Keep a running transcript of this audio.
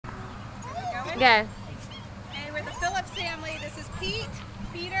Okay. Go. And we're the Phillips family. This is Pete,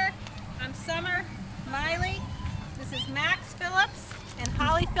 Peter, I'm Summer, Miley. This is Max Phillips and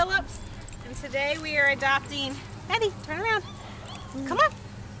Holly Phillips. And today we are adopting, Betty, turn around. Come on.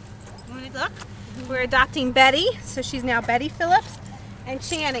 You want to look? We're adopting Betty, so she's now Betty Phillips, and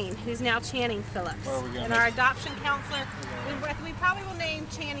Channing, who's now Channing Phillips. And our adoption counselor, we probably will name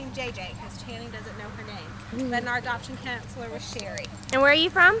Channing JJ, because Channing doesn't know her name. But our adoption counselor was Sherry. And where are you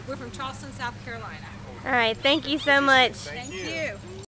from? We're from Charleston, South Carolina. All right, thank you so much. Thank you.